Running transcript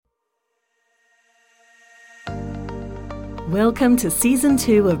Welcome to Season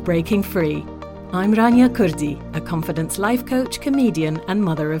 2 of Breaking Free. I'm Rania Kurdi, a confidence life coach, comedian and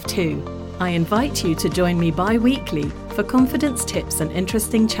mother of two. I invite you to join me bi-weekly for confidence tips and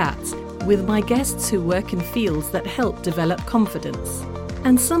interesting chats with my guests who work in fields that help develop confidence.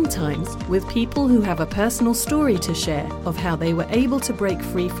 And sometimes with people who have a personal story to share of how they were able to break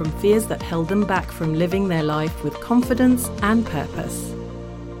free from fears that held them back from living their life with confidence and purpose.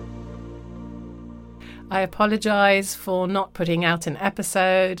 I apologise for not putting out an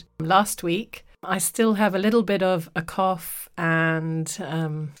episode last week. I still have a little bit of a cough and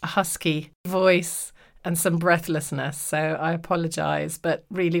a husky voice and some breathlessness, so I apologise, but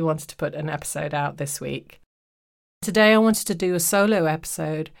really wanted to put an episode out this week. Today I wanted to do a solo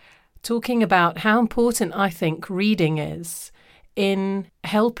episode talking about how important I think reading is in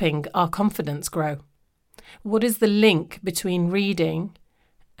helping our confidence grow. What is the link between reading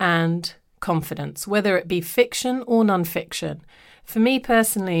and confidence, whether it be fiction or non-fiction? For me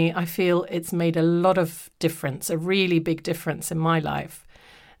personally, I feel it's made a lot of difference, a really big difference in my life.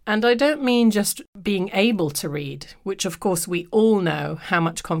 And I don't mean just being able to read, which of course we all know how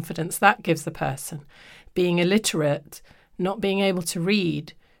much confidence that gives the person. Being illiterate, not being able to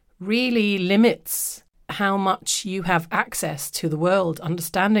read, really limits how much you have access to the world,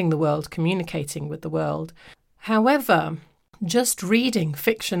 understanding the world, communicating with the world. However, just reading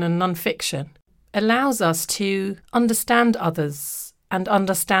fiction and non-fiction allows us to understand others and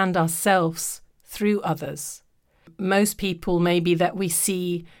understand ourselves through others. Most people maybe that we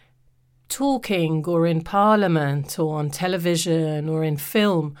see talking or in parliament or on television or in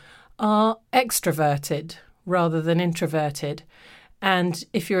film are extroverted rather than introverted. And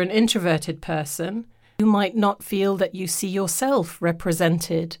if you're an introverted person, you might not feel that you see yourself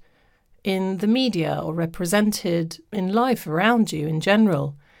represented in the media or represented in life around you in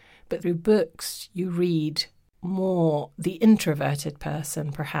general. But through books, you read more the introverted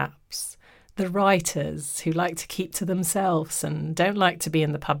person, perhaps. The writers who like to keep to themselves and don't like to be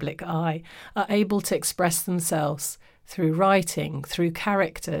in the public eye are able to express themselves through writing, through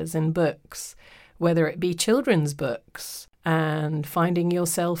characters in books, whether it be children's books and finding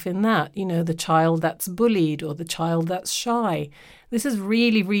yourself in that, the child that's bullied or the child that's shy. This is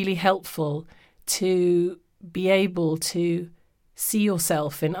really, really helpful to be able to see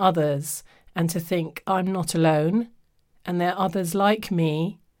yourself in others and to think, I'm not alone and there are others like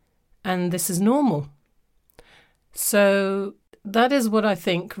me and this is normal. So that is what I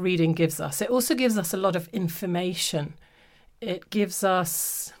think reading gives us. It also gives us a lot of information. It gives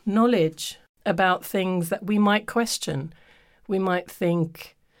us knowledge about things that we might question. We might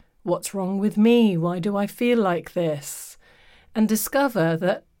think, what's wrong with me? Why do I feel like this? And discover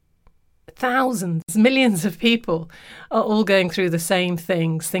that thousands, millions of people are all going through the same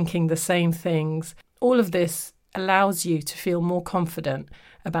things, thinking the same things. All of this allows you to feel more confident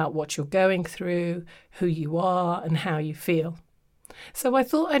about what you're going through, who you are, and how you feel. So I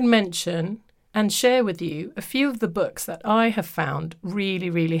thought I'd mention and share with you a few of the books that I have found really,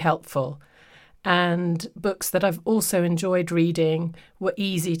 really helpful, and books that I've also enjoyed reading, were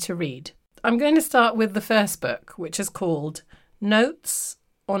easy to read. I'm going to start with the first book, which is called Notes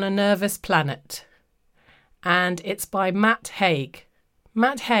on a Nervous Planet, and it's by Matt Haig.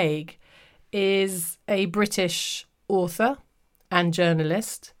 Matt Haig is a British author and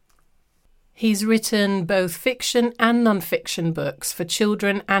journalist. He's written both fiction and non-fiction books for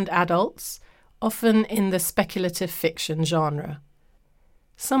children and adults, often in the speculative fiction genre.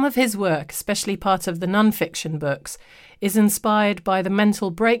 Some of his work, especially part of the non-fiction books, is inspired by the mental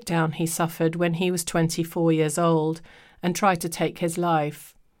breakdown he suffered when he was 24 years old and tried to take his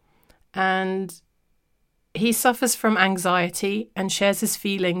life. And he suffers from anxiety and shares his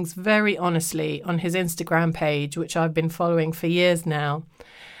feelings very honestly on his Instagram page, which I've been following for years now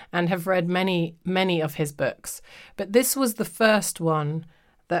and have read many, many of his books. But this was the first one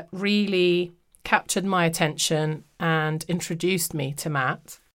that really captured my attention and introduced me to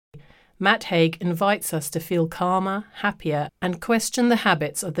Matt. Matt Haig invites us to feel calmer, happier, and question the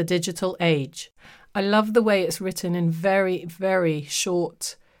habits of the digital age. I love the way it's written in very, very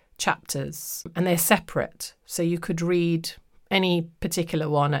short chapters, and they're separate, so you could read any particular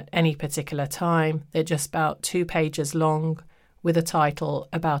one at any particular time. They're just about 2 pages long with a title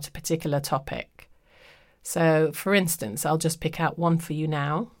about a particular topic. So, for instance, I'll just pick out one for you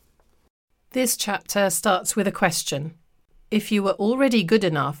now. This chapter starts with a question. If you were already good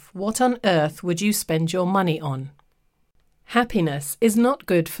enough, what on earth would you spend your money on? Happiness is not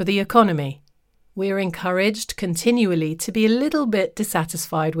good for the economy. We're encouraged continually to be a little bit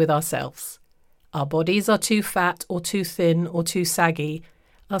dissatisfied with ourselves. Our bodies are too fat or too thin or too saggy.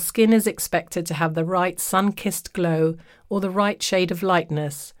 our skin is expected to have the right sun-kissed glow or the right shade of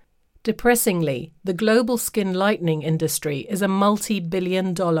lightness. Depressingly, the global skin lightening industry is a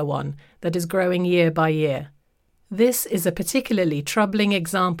multi-billion-dollar one that is growing year by year. This is a particularly troubling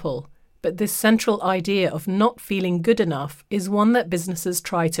example, but this central idea of not feeling good enough is one that businesses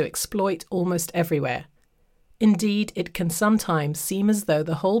try to exploit almost everywhere. Indeed, it can sometimes seem as though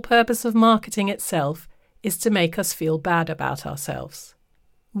the whole purpose of marketing itself is to make us feel bad about ourselves.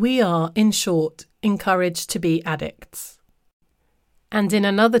 We are, in short, encouraged to be addicts. And in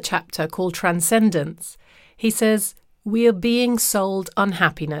another chapter called Transcendence, he says, we are being sold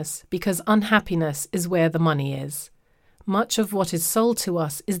unhappiness because unhappiness is where the money is. Much of what is sold to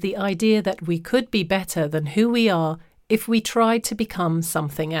us is the idea that we could be better than who we are if we tried to become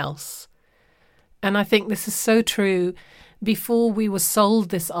something else. And I think this is so true. Before we were sold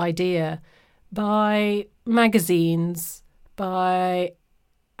this idea by magazines, by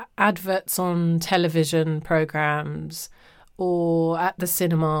adverts on television programs, or at the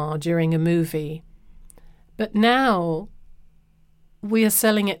cinema during a movie. But now we are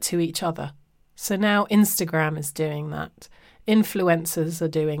selling it to each other. So now Instagram is doing that. Influencers are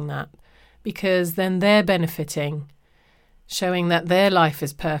doing that because then they're benefiting, showing that their life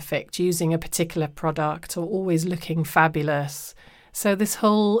is perfect, using a particular product or always looking fabulous. So this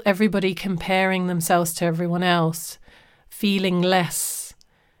whole everybody comparing themselves to everyone else, feeling less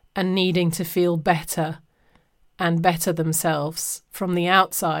and needing to feel better and better themselves from the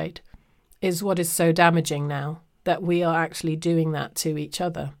outside is what is so damaging now, that we are actually doing that to each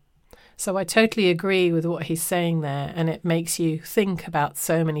other. So I totally agree with what he's saying there, and it makes you think about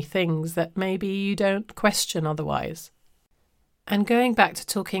so many things that maybe you don't question otherwise. And going back to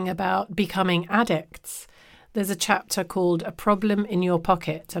talking about becoming addicts, there's a chapter called A Problem in Your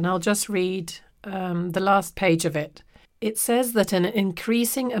Pocket, and I'll just read the last page of it. It says that an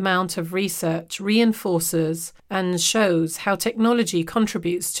increasing amount of research reinforces and shows how technology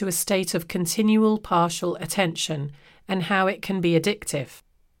contributes to a state of continual partial attention and how it can be addictive.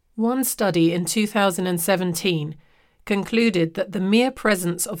 One study in 2017 concluded that the mere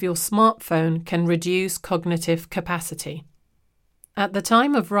presence of your smartphone can reduce cognitive capacity. At the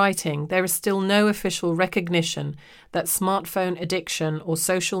time of writing, there is still no official recognition that smartphone addiction or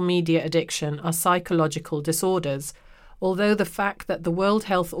social media addiction are psychological disorders, although the fact that the World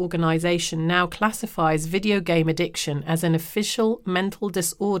Health Organization now classifies video game addiction as an official mental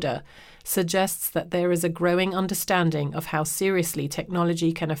disorder suggests that there is a growing understanding of how seriously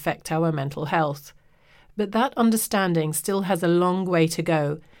technology can affect our mental health. But that understanding still has a long way to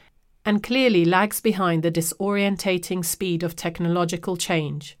go, and clearly lags behind the disorientating speed of technological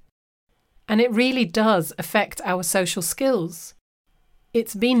change. And it really does affect our social skills.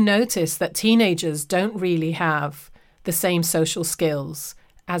 It's been noticed that teenagers don't really have the same social skills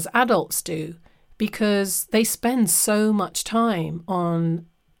as adults do because they spend so much time on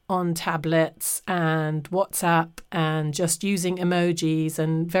tablets and WhatsApp and just using emojis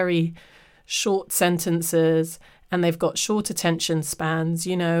and very short sentences, and they've got short attention spans,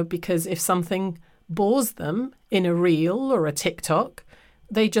 because if something bores them in a reel or a TikTok,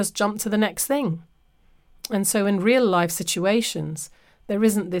 they just jump to the next thing. And so in real life situations, there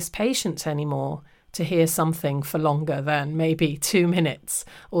isn't this patience anymore to hear something for longer than maybe 2 minutes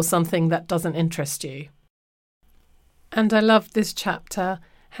or something that doesn't interest you. And I love this chapter.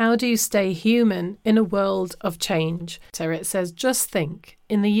 How do you stay human in a world of change? So it says, just think,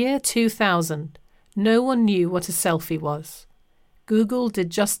 in the year 2000, no one knew what a selfie was. Google did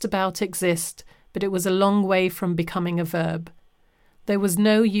just about exist, but it was a long way from becoming a verb. There was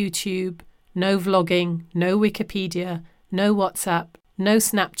no YouTube, no vlogging, no Wikipedia, no WhatsApp, no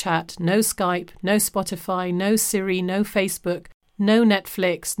Snapchat, no Skype, no Spotify, no Siri, no Facebook, no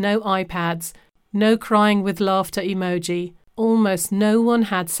Netflix, no iPads, no crying with laughter emoji. Almost no one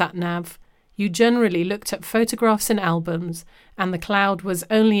had sat-nav. You generally looked at photographs in albums, and the cloud was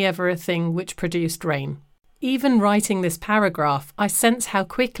only ever a thing which produced rain. Even writing this paragraph, I sense how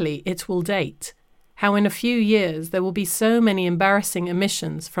quickly it will date, how in a few years there will be so many embarrassing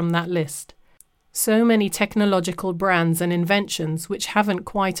omissions from that list. So many technological brands and inventions which haven't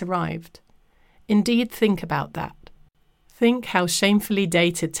quite arrived. Indeed, think about that. Think how shamefully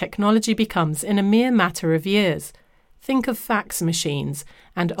dated technology becomes in a mere matter of years. Think of fax machines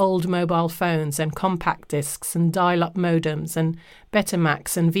and old mobile phones and compact discs and dial-up modems and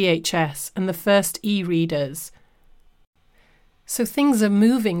Betamax and VHS and the first e-readers. So things are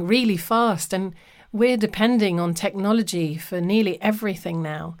moving really fast, and we're depending on technology for nearly everything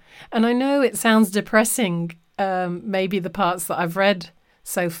now. And I know it sounds depressing, maybe the parts that I've read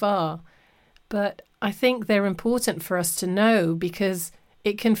so far, but I think they're important for us to know because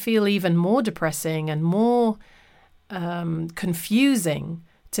it can feel even more depressing and more confusing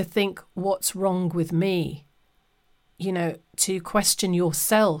to think, what's wrong with me? To question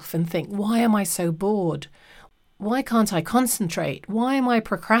yourself and think, why am I so bored? Why can't I concentrate? Why am I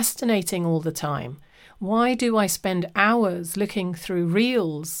procrastinating all the time? Why do I spend hours looking through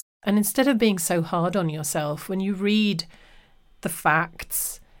reels? And instead of being so hard on yourself, when you read the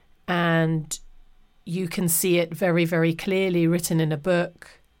facts and you can see it very, very clearly written in a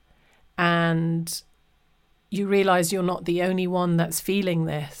book, and you realize you're not the only one that's feeling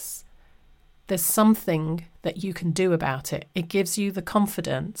this, there's something that you can do about it. It gives you the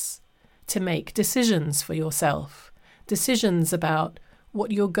confidence to make decisions for yourself, decisions about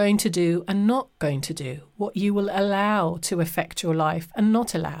what you're going to do and not going to do, what you will allow to affect your life and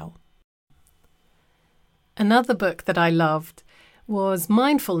not allow. Another book that I loved was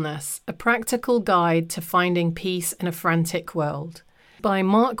Mindfulness, A Practical Guide to Finding Peace in a Frantic World by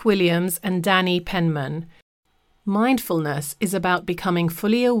Mark Williams and Danny Penman. Mindfulness is about becoming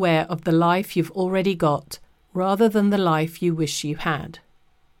fully aware of the life you've already got rather than the life you wish you had.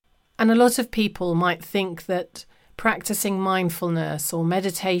 And a lot of people might think that practicing mindfulness or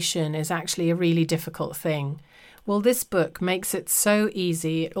meditation is actually a really difficult thing. Well, this book makes it so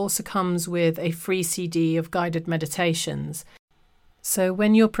easy. It also comes with a free CD of guided meditations. So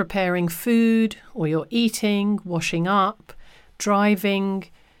when you're preparing food or you're eating, washing up, driving,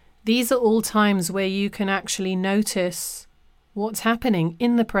 these are all times where you can actually notice what's happening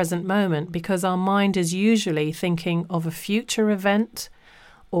in the present moment, because our mind is usually thinking of a future event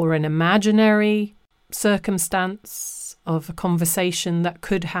or an imaginary circumstance of a conversation that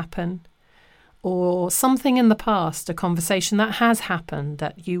could happen, or something in the past, a conversation that has happened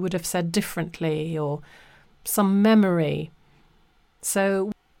that you would have said differently, or some memory.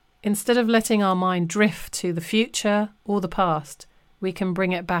 So instead of letting our mind drift to the future or the past, we can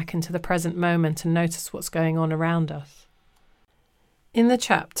bring it back into the present moment and notice what's going on around us. In the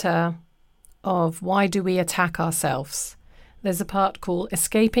chapter of Why Do We Attack Ourselves, there's a part called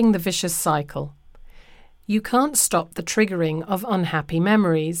Escaping the Vicious Cycle. You can't stop the triggering of unhappy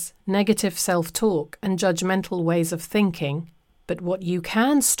memories, negative self-talk, and judgmental ways of thinking, but what you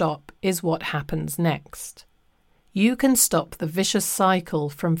can stop is what happens next. You can stop the vicious cycle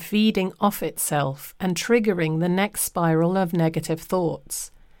from feeding off itself and triggering the next spiral of negative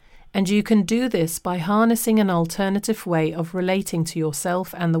thoughts. And you can do this by harnessing an alternative way of relating to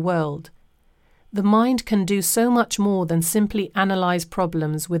yourself and the world. The mind can do so much more than simply analyze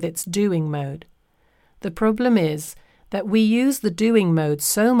problems with its doing mode. The problem is that we use the doing mode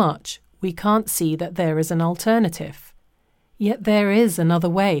so much we can't see that there is an alternative. Yet there is another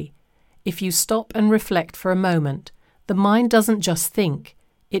way. If you stop and reflect for a moment, the mind doesn't just think,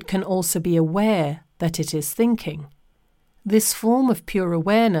 it can also be aware that it is thinking. This form of pure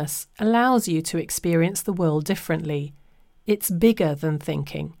awareness allows you to experience the world differently. It's bigger than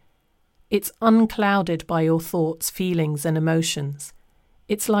thinking. It's unclouded by your thoughts, feelings, and emotions.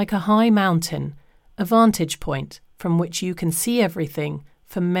 It's like a high mountain, a vantage point from which you can see everything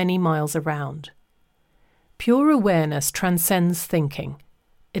for many miles around. Pure awareness transcends thinking.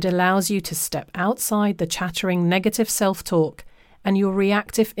 It allows you to step outside the chattering negative self-talk and your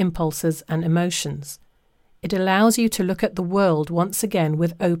reactive impulses and emotions. It allows you to look at the world once again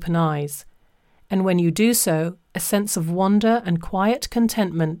with open eyes. And when you do so, a sense of wonder and quiet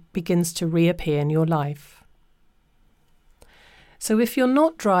contentment begins to reappear in your life. So if you're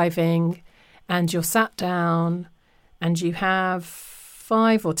not driving and you're sat down and you have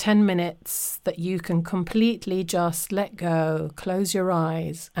 5 or 10 minutes that you can completely just let go, close your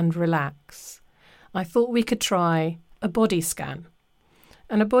eyes and relax, I thought we could try a body scan.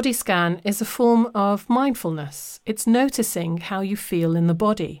 And a body scan is a form of mindfulness. It's noticing how you feel in the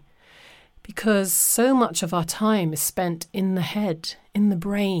body, because so much of our time is spent in the head, in the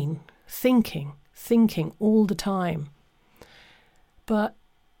brain, thinking all the time. But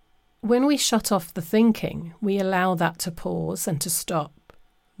when we shut off the thinking, we allow that to pause and to stop,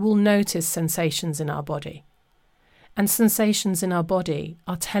 we'll notice sensations in our body. And sensations in our body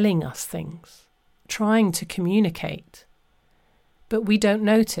are telling us things, trying to communicate, but we don't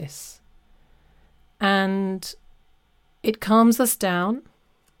notice. And it calms us down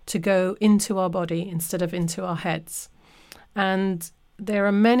to go into our body instead of into our heads. And there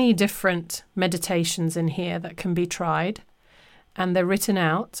are many different meditations in here that can be tried, and they're written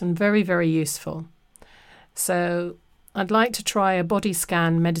out and very, very useful. So I'd like to try a body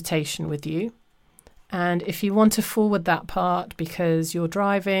scan meditation with you. And if you want to forward that part because you're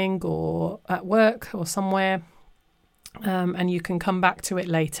driving or at work or somewhere, and you can come back to it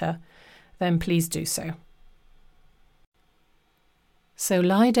later, then please do so. So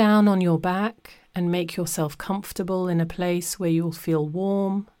lie down on your back and make yourself comfortable in a place where you'll feel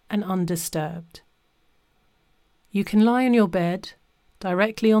warm and undisturbed. You can lie on your bed,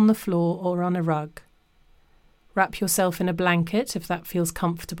 directly on the floor or on a rug. Wrap yourself in a blanket if that feels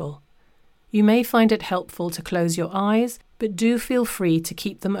comfortable. You may find it helpful to close your eyes, but do feel free to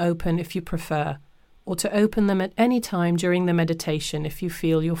keep them open if you prefer, or to open them at any time during the meditation if you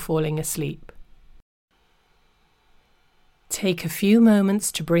feel you're falling asleep. Take a few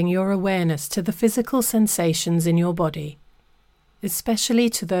moments to bring your awareness to the physical sensations in your body, especially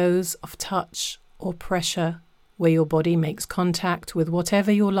to those of touch or pressure where your body makes contact with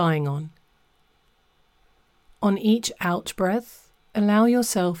whatever you're lying on. On each out-breath, allow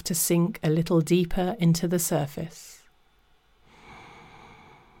yourself to sink a little deeper into the surface.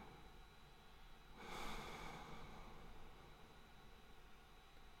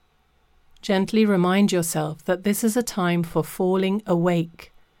 Gently remind yourself that this is a time for falling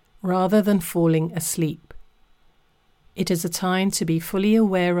awake rather than falling asleep. It is a time to be fully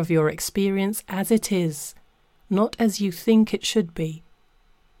aware of your experience as it is, not as you think it should be.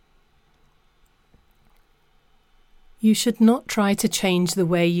 You should not try to change the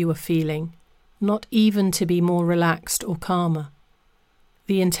way you are feeling, not even to be more relaxed or calmer.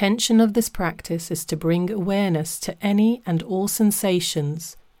 The intention of this practice is to bring awareness to any and all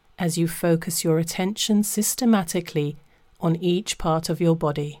sensations as you focus your attention systematically on each part of your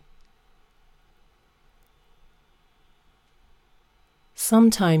body.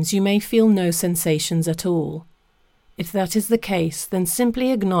 Sometimes you may feel no sensations at all. If that is the case, then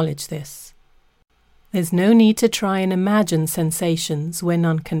simply acknowledge this. There's no need to try and imagine sensations where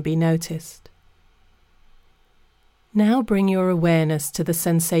none can be noticed. Now bring your awareness to the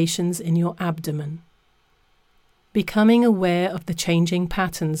sensations in your abdomen, becoming aware of the changing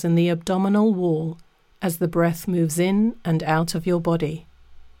patterns in the abdominal wall as the breath moves in and out of your body.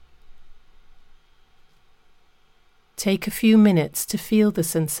 Take a few minutes to feel the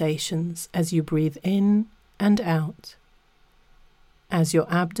sensations as you breathe in and out, as your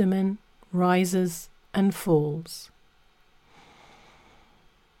abdomen rises and falls.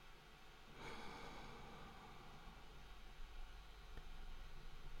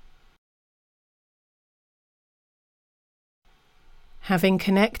 Having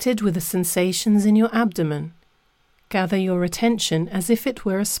connected with the sensations in your abdomen, gather your attention as if it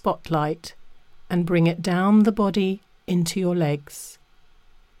were a spotlight and bring it down the body into your legs,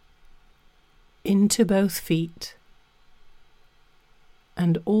 into both feet,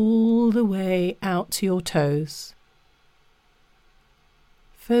 and all the way out to your toes.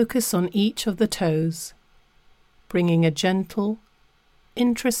 Focus on each of the toes, bringing a gentle,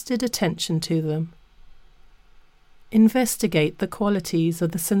 interested attention to them. Investigate the qualities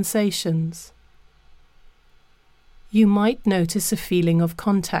of the sensations. You might notice a feeling of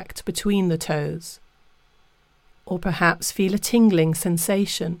contact between the toes, or perhaps feel a tingling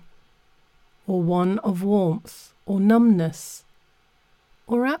sensation, or one of warmth or numbness,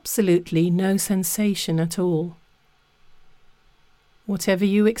 or absolutely no sensation at all. Whatever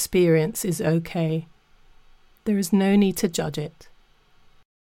you experience is okay. There is no need to judge it.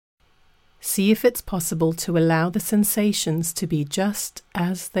 See if it's possible to allow the sensations to be just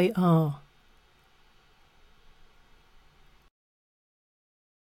as they are.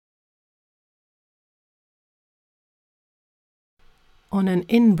 On an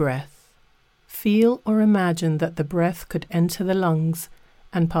in-breath, feel or imagine that the breath could enter the lungs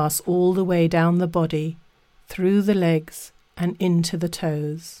and pass all the way down the body, through the legs and into the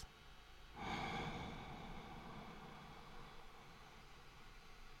toes.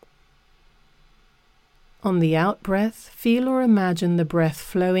 On the out-breath, feel or imagine the breath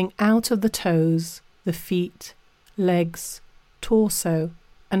flowing out of the toes, the feet, legs, torso,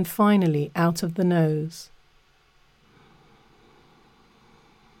 and finally out of the nose.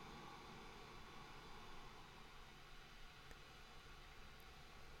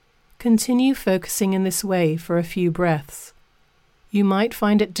 Continue focusing in this way for a few breaths. You might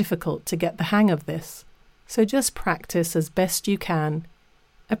find it difficult to get the hang of this, so just practice as best you can,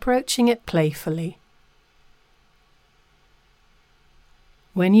 approaching it playfully.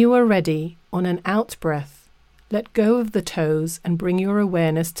 When you are ready, on an out-breath, let go of the toes and bring your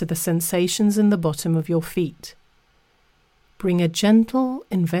awareness to the sensations in the bottom of your feet. Bring a gentle,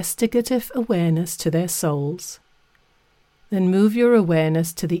 investigative awareness to their soles. Then move your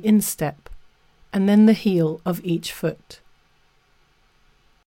awareness to the instep, and then the heel of each foot.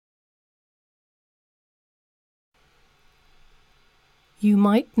 You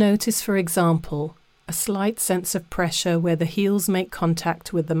might notice, for example, a slight sense of pressure where the heels make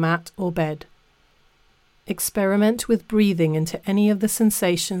contact with the mat or bed. Experiment with breathing into any of the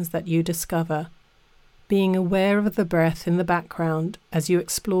sensations that you discover, being aware of the breath in the background as you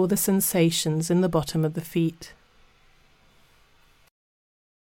explore the sensations in the bottom of the feet.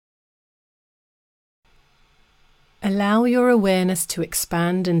 Allow your awareness to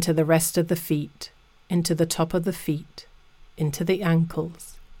expand into the rest of the feet, into the top of the feet, into the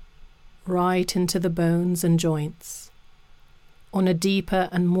ankles, right into the bones and joints. On a deeper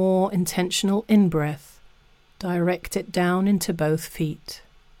and more intentional in-breath, direct it down into both feet.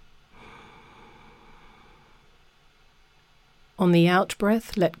 On the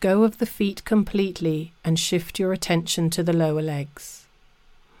out-breath, let go of the feet completely and shift your attention to the lower legs.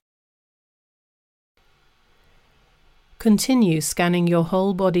 Continue scanning your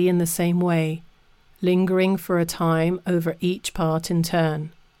whole body in the same way, lingering for a time over each part in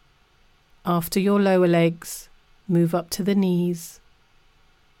turn. After your lower legs, move up to the knees,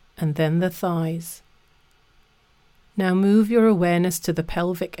 and then the thighs. Now move your awareness to the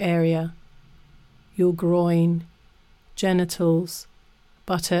pelvic area, your groin, genitals,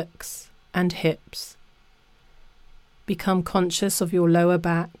 buttocks, and hips. Become conscious of your lower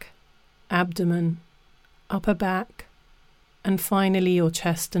back, abdomen, upper back, and finally your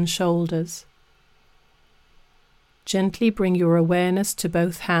chest and shoulders. Gently bring your awareness to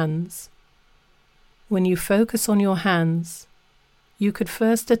both hands. When you focus on your hands, you could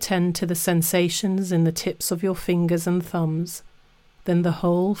first attend to the sensations in the tips of your fingers and thumbs, then the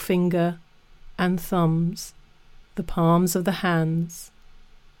whole finger and thumbs, the palms of the hands,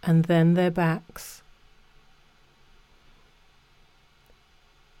 and then their backs.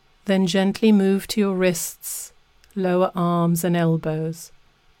 Then gently move to your wrists, lower arms and elbows,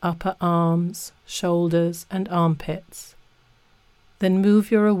 upper arms, shoulders, and armpits. Then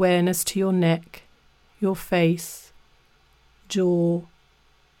move your awareness to your neck, your face, jaw,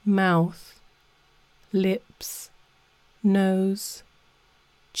 mouth, lips, nose,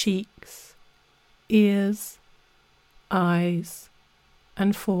 cheeks, ears, eyes,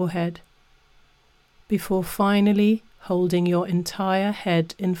 and forehead, before finally holding your entire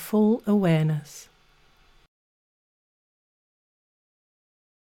head in full awareness.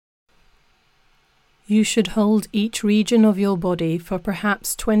 You should hold each region of your body for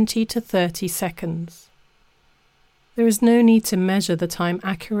perhaps 20 to 30 seconds. There is no need to measure the time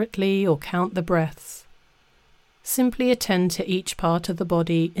accurately or count the breaths. Simply attend to each part of the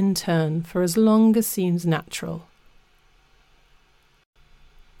body in turn for as long as seems natural.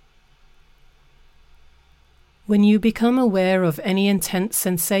 When you become aware of any intense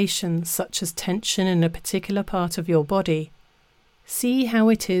sensations, such as tension in a particular part of your body, see how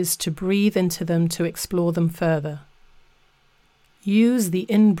it is to breathe into them to explore them further. Use the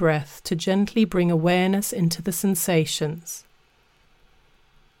in-breath to gently bring awareness into the sensations.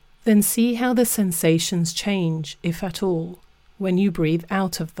 Then see how the sensations change, if at all, when you breathe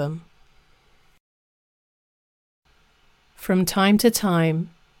out of them. From time to time,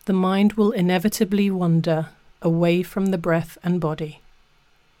 the mind will inevitably wander away from the breath and body.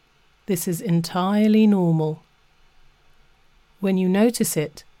 This is entirely normal. When you notice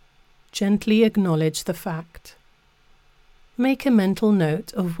it, gently acknowledge the fact. Make a mental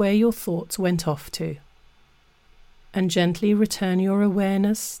note of where your thoughts went off to, and gently return your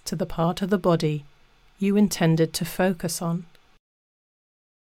awareness to the part of the body you intended to focus on.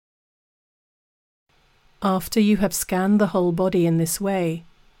 After you have scanned the whole body in this way,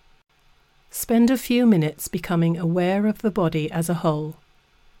 spend a few minutes becoming aware of the body as a whole.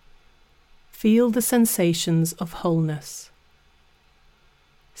 Feel the sensations of wholeness.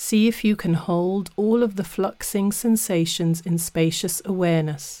 See if you can hold all of the fluxing sensations in spacious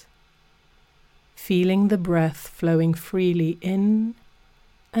awareness, feeling the breath flowing freely in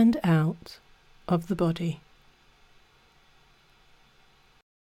and out of the body.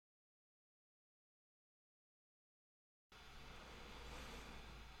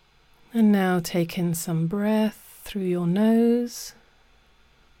 And now take in some breath through your nose.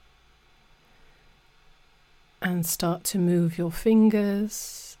 And start to move your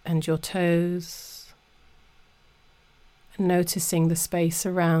fingers and your toes, noticing the space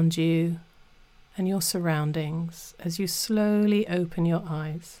around you and your surroundings as you slowly open your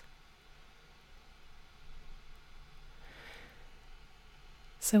eyes.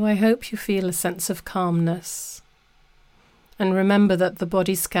 So I hope you feel a sense of calmness, and remember that the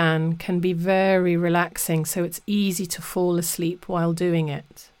body scan can be very relaxing, so it's easy to fall asleep while doing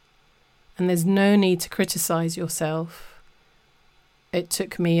it. And there's no need to criticize yourself. It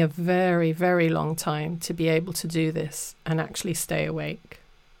took me a very, very long time to be able to do this and actually stay awake.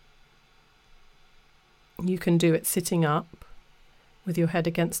 You can do it sitting up with your head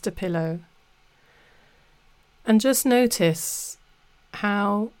against a pillow. And just notice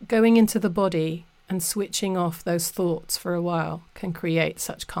how going into the body and switching off those thoughts for a while can create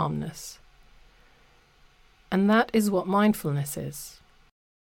such calmness. And that is what mindfulness is.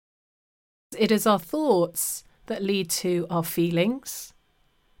 It is our thoughts that lead to our feelings,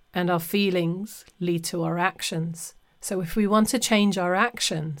 and our feelings lead to our actions. So if we want to change our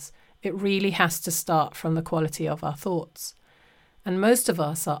actions, it really has to start from the quality of our thoughts. And most of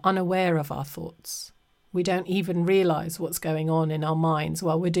us are unaware of our thoughts. We don't even realize what's going on in our minds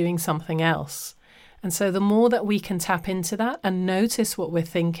while we're doing something else. And so the more that we can tap into that and notice what we're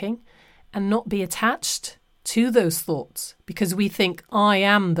thinking and not be attached to those thoughts, because we think, I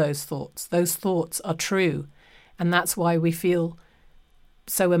am those thoughts are true. And that's why we feel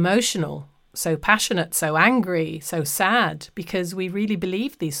so emotional, so passionate, so angry, so sad, because we really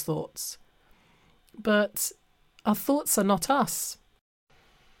believe these thoughts. But our thoughts are not us.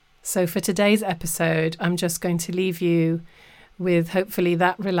 So for today's episode, I'm just going to leave you with hopefully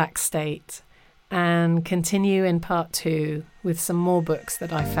that relaxed state and continue in part 2 with some more books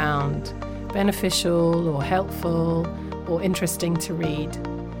that I found beneficial or helpful or interesting to read.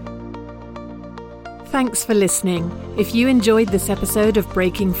 Thanks for listening. If you enjoyed this episode of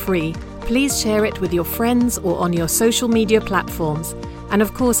Breaking Free, please share it with your friends or on your social media platforms. And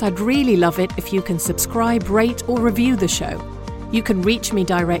of course, I'd really love it if you can subscribe, rate or review the show. You can reach me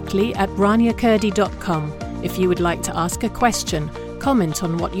directly at raniakurdi.com if you would like to ask a question, comment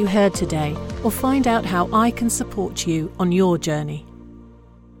on what you heard today, or find out how I can support you on your journey.